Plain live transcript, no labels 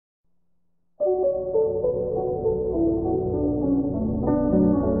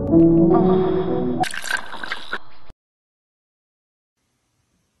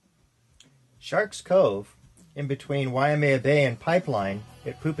Sharkscove, in between Waimea Bay and Pipeline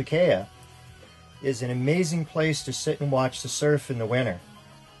at Pupukea, is an amazing place to sit and watch the surf in the winter.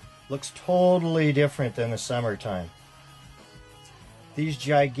 Looks totally different than the summertime. These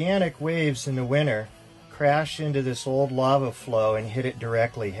gigantic waves in the winter crash into this old lava flow and hit it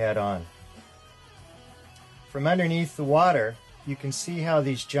directly head on. From underneath the water, you can see how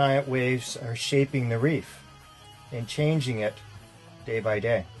these giant waves are shaping the reef and changing it day by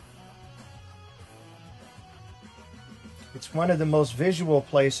day. It's one of the most visual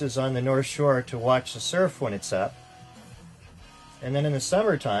places on the North Shore to watch the surf when it's up. And then in the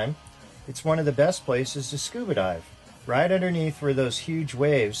summertime, it's one of the best places to scuba dive, right underneath where those huge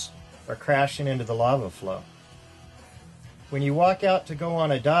waves are crashing into the lava flow. When you walk out to go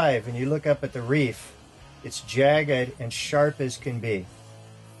on a dive and you look up at the reef, it's jagged and sharp as can be.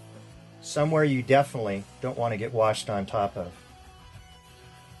 Somewhere you definitely don't want to get washed on top of.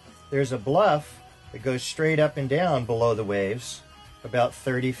 There's a bluff that goes straight up and down below the waves, about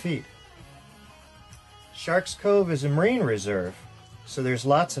 30 feet. Sharkscove is a marine reserve, so there's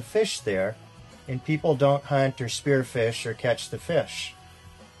lots of fish there, and people don't hunt or spearfish or catch the fish.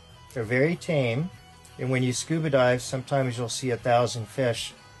 They're very tame, and when you scuba dive, sometimes you'll see 1,000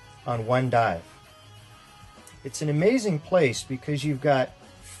 fish on one dive. It's an amazing place because you've got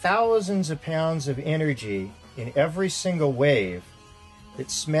thousands of pounds of energy in every single wave that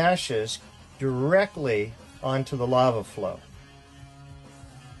smashes directly onto the lava flow.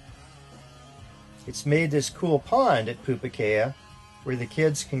 It's made this cool pond at Pupukea where the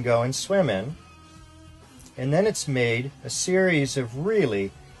kids can go and swim in, and then it's made a series of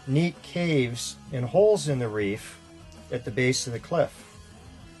really neat caves and holes in the reef at the base of the cliff.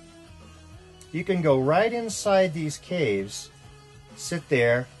 You can go right inside these caves, sit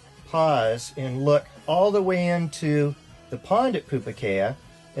there, pause, and look all the way into the pond at Pupukea,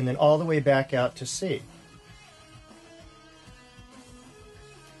 and then all the way back out to sea.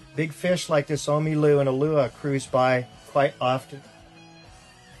 Big fish like this omilu and alua cruise by quite often.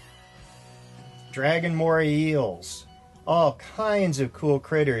 Dragon moray eels, all kinds of cool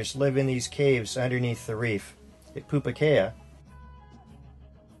critters live in these caves underneath the reef at Pupukea.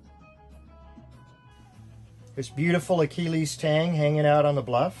 There's beautiful Achilles tang hanging out on the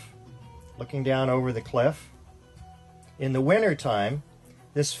bluff, looking down over the cliff. In the wintertime,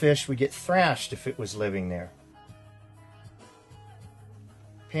 this fish would get thrashed if it was living there.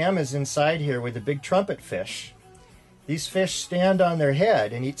 Pam is inside here with a big trumpet fish. These fish stand on their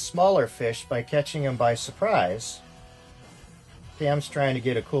head and eat smaller fish by catching them by surprise. Pam's trying to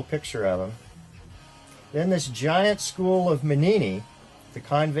get a cool picture of them. Then this giant school of manini, the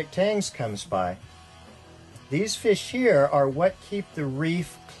convict tangs, comes by. These fish here are what keep the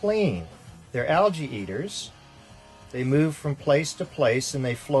reef clean. They're algae eaters. They move from place to place and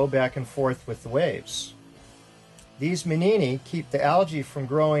they flow back and forth with the waves. These manini keep the algae from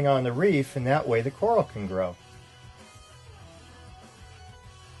growing on the reef, and that way the coral can grow.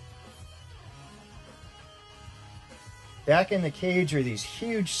 Back in the cage are these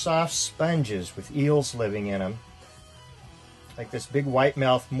huge soft sponges with eels living in them, like this big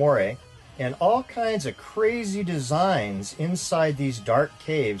white-mouthed moray, and all kinds of crazy designs inside these dark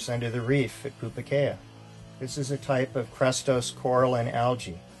caves under the reef at Pupukea. This is a type of crustose coral and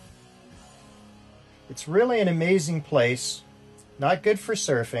algae. It's really an amazing place, not good for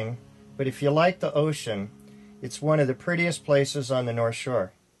surfing, but if you like the ocean, it's one of the prettiest places on the North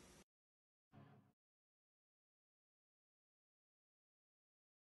Shore.